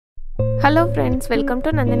Hello friends, welcome to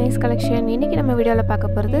Nandhini's collection. இன்னைக்கு நம்ம வீடியோல பார்க்க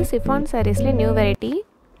போறது chiffon sareesல new variety.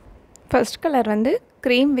 First color வந்து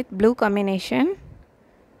cream with blue combination.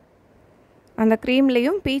 அந்த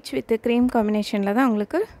creamலயும் peach with cream combinationல தான்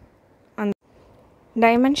உங்களுக்கு அந்த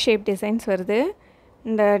diamond shape designs வருது.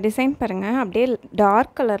 இந்த டிசைன் பாருங்க அப்படியே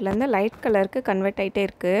டார்க் கலர்ல இருந்து லைட் கலருக்கு கன்வர்ட் ஆயிட்டே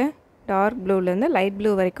இருக்கு. டார்க் ப்ளூல இருந்து லைட்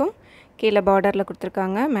ப்ளூ வரைக்கும் கீழ பார்டர்ல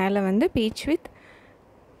கொடுத்திருக்காங்க. மேலே வந்து peach with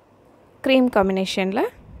cream combinationல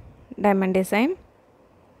diamond design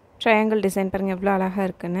triangle design பாருங்க எவ்வளவு அழகா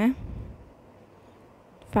இருக்குன்னு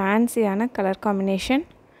ஃபேன்சியான colour combination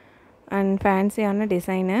and ஃபேன்சியான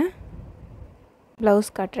design blouse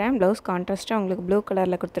காட்றேன் blouse கான்ட்ராஸ்டா உங்களுக்கு ப்ளூ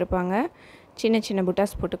கலர்ல கொடுத்திருப்பாங்க சின்ன சின்ன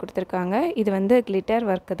புட்டாஸ் போட்டு கொடுத்திருக்காங்க இது வந்து glitter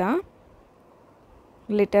work தான்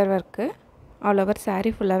glitter work all over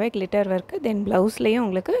saree ஃபுல்லாவே glitter work then ப்ளவுஸ்லயும்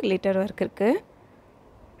உங்களுக்கு glitter work இருக்கு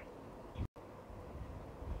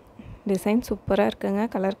டிசைன் சூப்பரா இருக்குங்க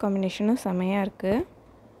கலர் காம்பினேஷனும் செமையா இருக்கு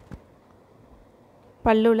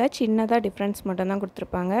பல்லுல சின்னதா டிஃபரன்ஸ் மட்டும் தான்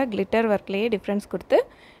கொடுத்திருப்பாங்க glitter workலயே டிஃபரன்ஸ் கொடுத்து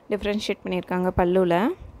டிஃபரன்ஷியேட் பண்ணிருக்காங்க பல்லுல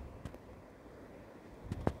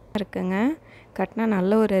இருக்குங்க கட்னா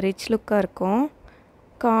நல்ல ஒரு ரிச் லுக்கா இருக்கும்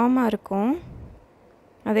காமா இருக்கும்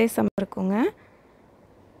அதே சம இருக்குங்க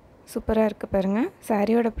சூப்பரா இருக்கு பாருங்க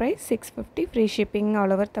சாரியோட price 650 free shipping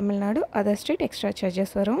all over Tamil Nadu other state extra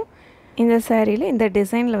charges வரும் இந்த சாரியில இந்த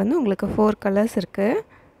டிசைன்ல வந்து உங்களுக்கு 4 கலர்ஸ் இருக்கு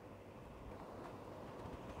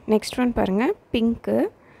நெக்ஸ்ட் ஒன் பாருங்க பிங்க்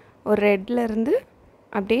ஒரு ரெட்ல இருந்து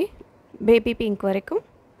அப்படியே பேபி பிங்க் வரைக்கும்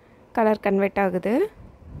கலர் கன்வர்ட் ஆகுது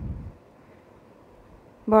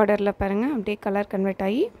பார்டர்ல பாருங்க அப்படியே கலர் கன்வர்ட்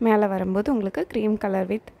ஆகி மேலே வரும்போது உங்களுக்கு cream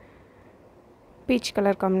colour with peach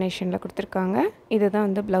colour காம்பினேஷன்ல கொடுத்திருக்காங்க இதுதான்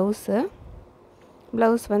வந்து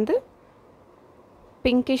ப்ளவுஸ் வந்து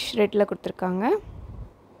பிங்கிஷ் ரெட்ல கொடுத்திருக்காங்க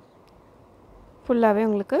ஃபுல்லாவே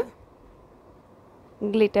உங்களுக்கு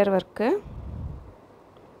glitter work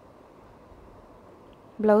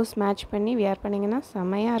ப்ளவுஸ் மேட்ச் பண்ணி வியர் பண்ணீங்கனா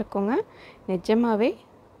செமையா இருக்குங்க நிஜமாவே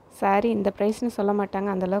saree இந்த பிரைஸ்னு சொல்ல மாட்டாங்க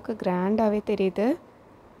அந்த அளவுக்கு கிராண்டாவே தெரியுது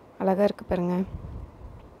அழகா இருக்கு பாருங்க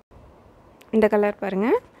இந்த கலர் பாருங்க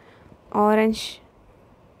ஆரஞ்சு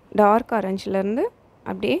டார்க் ஆரஞ்சுல இருந்து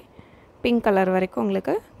அப்படியே பிங்க் கலர் வரைக்கும்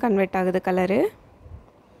உங்களுக்கு கன்வர்ட் ஆகுது கலர்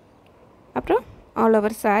அப்புறம் all over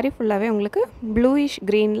saree ஃபுல்லாவே உங்களுக்கு bluish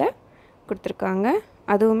greenல கொடுத்திருக்காங்க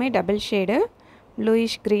அதுவுமே double shade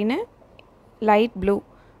bluish green light blue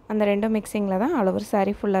அந்த ரெண்டும் மிக்சிங்ல தான் all over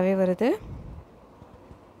saree ஃபுல்லாவே வருது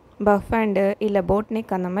பஃப் ஹேண்ட் இல்ல போட்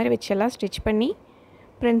நெக் அந்த மாதிரி வெச்செல்லாம் ஸ்டிட்ச் பண்ணி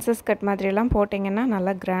பிரின்சஸ் கட் மாதிரி எல்லாம் போடிங்கனா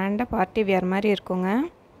நல்லா கிராண்டா பார்ட்டி வியர் மாதிரி இருக்குங்க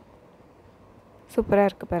சூப்பரா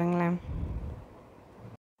இருக்கு பாருங்களேன்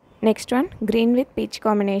next one green with peach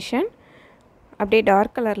combination அப்படியே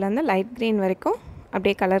டார்க் கலர்ல இருந்து லைட் green வரைக்கும்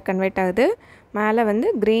அப்படியே கலர் கன்வர்ட் ஆகுது மேலே வந்து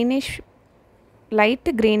greenish லைட்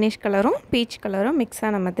greenish கலரும் பீச் கலரும் mix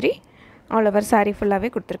ஆன மாதிரி all over saree ஃபுல்லாவே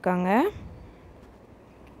கொடுத்திருக்காங்க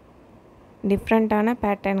டிஃபரண்டான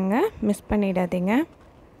பேட்டர்னுங்க மிஸ் பண்ணிடாதீங்க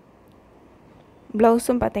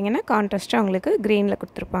ப்ளவுஸும் பாத்தீங்கன்னா கான்ட்ராஸ்டா உங்களுக்கு greenல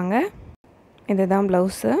கொடுத்திருப்பாங்க இதுதான்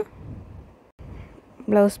ப்ளவுஸ்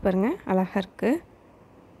பாருங்க அழகா இருக்கு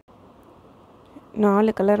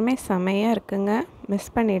 4 கலருமே செமையா இருக்குங்க மிஸ்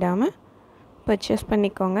பண்ணிடாம பர்ச்சேஸ்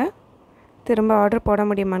பண்ணிக்கோங்க திரும்ப ஆர்டர் போட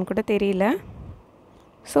முடியுமான்னு கூட தெரியல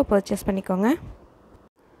சோ பர்ச்சேஸ் பண்ணிக்கோங்க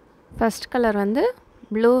ஃபர்ஸ்ட் கலர் வந்து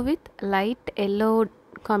blue with light yellow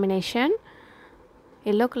combination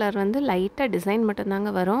yellow colour வந்து லைட்டா டிசைன் மட்டும்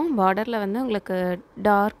தாங்க வரும் பார்டர்ல வந்து உங்களுக்கு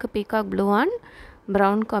dark peacock blue and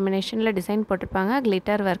brown காம்பினேஷன்ல டிசைன் போட்டுருப்பாங்க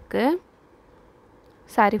glitter work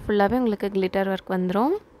saree ஃபுல்லாவே உங்களுக்கு glitter work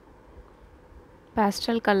வந்துரும்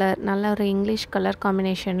pastel color நல்ல ஒரு இங்கிலீஷ் கலர்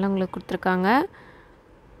காம்பினேஷன்ல உங்களுக்கு கொடுத்திருக்காங்க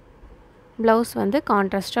ப்ளவுஸ் வந்து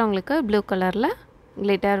கான்ட்ராஸ்டா உங்களுக்கு ப்ளூ கலர்ல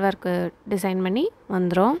glitter work டிசைன் பண்ணி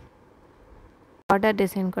வந்துரும் பார்டர்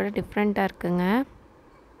டிசைன் கூட டிஃபரண்டா இருக்குங்க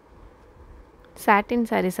satin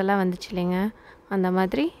sarees எல்லாம் வந்துச்சுலங்க அந்த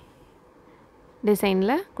மாதிரி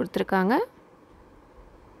டிசைன்ல கொடுத்திருக்காங்க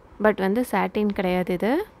பட் வந்து satin கிடையாது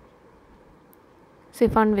இது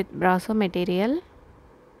chiffon with brasso material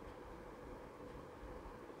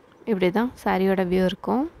இப்படிதான் சாரியோட வியூ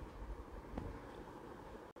இருக்கும்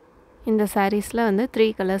இந்த சாரீஸ்ல வந்து 3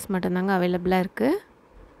 கலர்ஸ் மட்டும் தாங்க அவேலபிளா இருக்கு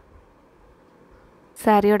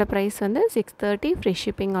சாரியோட பிரைஸ் வந்து 630 free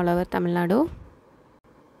shipping all over Tamil Nadu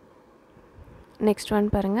next one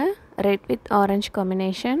பாருங்க ரெட் வித் ஆரஞ்சு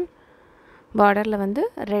காம்பினேஷன் பார்டர்ல வந்து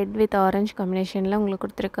ரெட் வித் ஆரஞ்சு காம்பினேஷன்ல உங்களுக்கு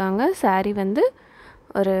கொடுத்திருக்காங்க saree வந்து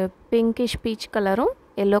ஒரு பிங்கிஷ் பீச் கலரும்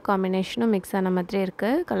yellow காம்பினேஷனும் mix ஆன மாதிரி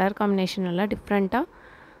இருக்கு கலர் காம்பினேஷன் எல்லாம் டிஃபரண்டா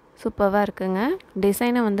சூப்பரா இருக்குங்க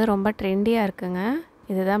டிசைன் வந்து ரொம்ப ட்ரெண்டியா இருக்குங்க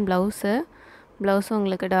இதுதான் ப்ளவுஸ்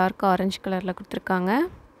உங்களுக்கு டார்க் ஆரஞ்சு கலர்ல கொடுத்திருக்காங்க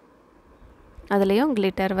அதுலேயும்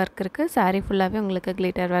கிளிட்டர் ஒர்க் இருக்குது. saree ஃபுல்லாகவே உங்களுக்கு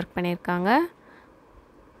கிளிட்டர் ஒர்க் பண்ணியிருக்காங்க.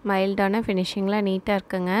 மைல்டான ஃபினிஷிங்கில் நீட்டாக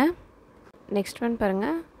இருக்குங்க. நெக்ஸ்ட் ஒன்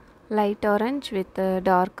பாருங்கள், light orange with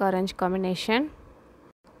dark orange combination.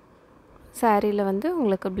 சாரியில் வந்து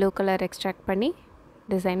உங்களுக்கு ப்ளூ கலர் எக்ஸ்ட்ராக்ட் பண்ணி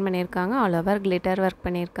டிசைன் பண்ணியிருக்காங்க. ஆல் ஓவர் கிளிட்டர் ஒர்க்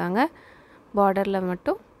பண்ணியிருக்காங்க. பார்டரில்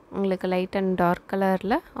மட்டும் உங்களுக்கு லைட் அண்ட் டார்க்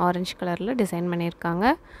கலரில் ஆரஞ்ச் கலரில் டிசைன் பண்ணியிருக்காங்க.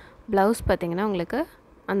 ப்ளவுஸ் பார்த்திங்கன்னா உங்களுக்கு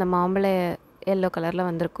அந்த மாம்பழ எல்லோ கலரில்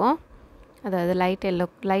வந்திருக்கும். அதாவது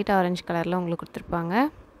லைட் ஆரஞ்சு கலரில் உங்களுக்கு கொடுத்துருப்பாங்க.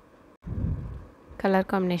 கலர்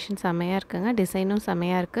காம்பினேஷன் செம்மையாக இருக்குங்க. டிசைனும்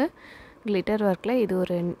செம்மையாக இருக்குது. கிளிட்டர் ஒர்க்கில் இது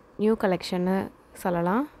ஒரு நியூ கலெக்ஷன்னு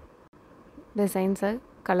சொல்லலாம். டிசைன்ஸு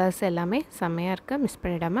கலர்ஸ் எல்லாமே செம்மையாக இருக்குது. மிஸ்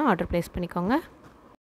பண்ணிடாமல் ஆர்டர் ப்ளேஸ் பண்ணிக்கோங்க.